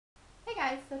Hey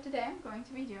guys, so today I'm going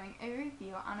to be doing a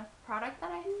review on a product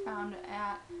that I found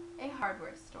at a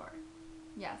hardware store.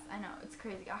 Yes, I know, it's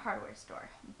crazy, a hardware store.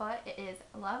 But it is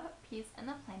Love, Peace, and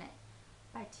the Planet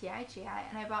by TIGI,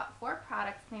 and I bought 4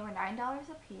 products and they were $9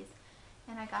 a piece,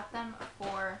 and I got them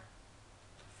for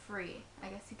free, I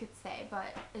guess you could say,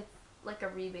 but it's like a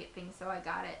rebate thing, so I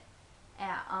got it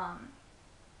at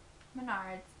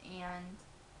Menards, and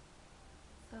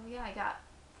so yeah, I got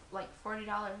like $40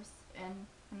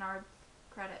 in Menards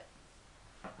credit.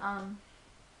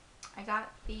 I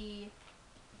got the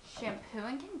shampoo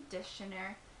and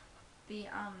conditioner. The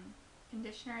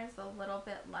conditioner is a little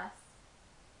bit less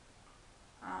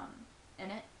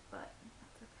in it, but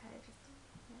that's okay.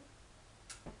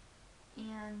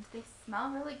 And they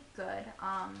smell really good.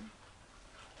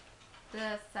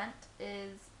 The scent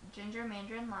is ginger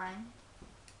mandarin lime,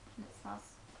 and it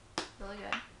smells really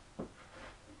good.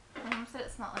 My mom said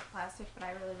it smelled like plastic, but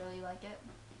I really like it.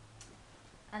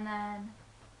 And then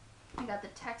I got the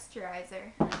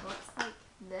texturizer, and it looks like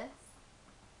this,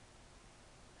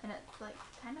 and it's like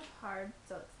kind of hard,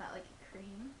 so it's not like a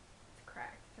cream. It's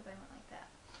cracked because I went like that.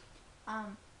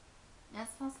 And it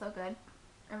smells so good.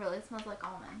 It really smells like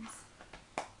almonds,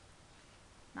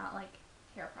 not like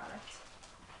hair product.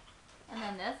 And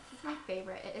then this is my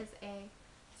favorite. It is a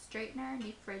straightener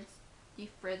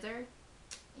defrizzer,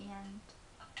 and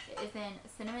it is in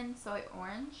cinnamon soy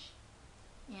orange,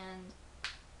 and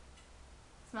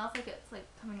smells like it's like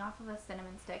coming off of a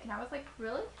cinnamon stick. And I was like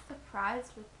really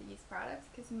surprised with these products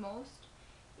because most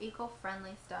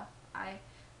eco-friendly stuff, I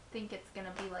think it's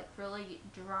gonna be like really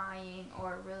drying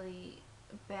or really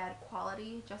bad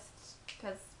quality just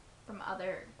because from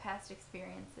other past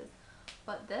experiences.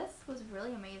 But this was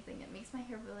really amazing. It makes my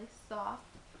hair really soft,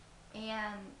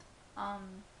 and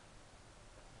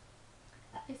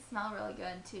they smell really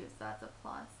good too, so that's a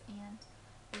plus, and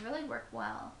they really work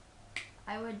well.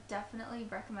 I would definitely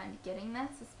recommend getting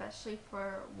this, especially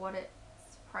for what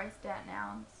it's priced at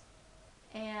now.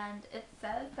 And it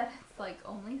says that it's like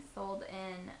only sold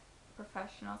in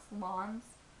professional salons,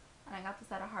 and I got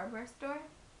this at a hardware store.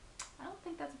 I don't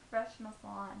think that's a professional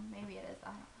salon. Maybe it is. I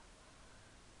don't know.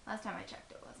 Last time I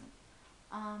checked, it wasn't.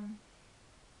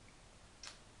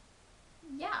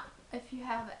 Yeah. If you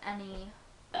have any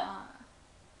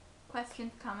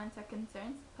questions, comments, or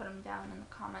concerns, put them down in the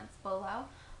comments below.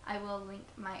 I will link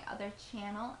my other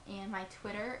channel and my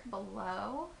Twitter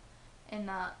below in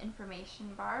the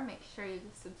information bar. Make sure you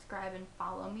subscribe and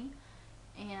follow me,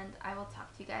 and I will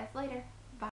talk to you guys later.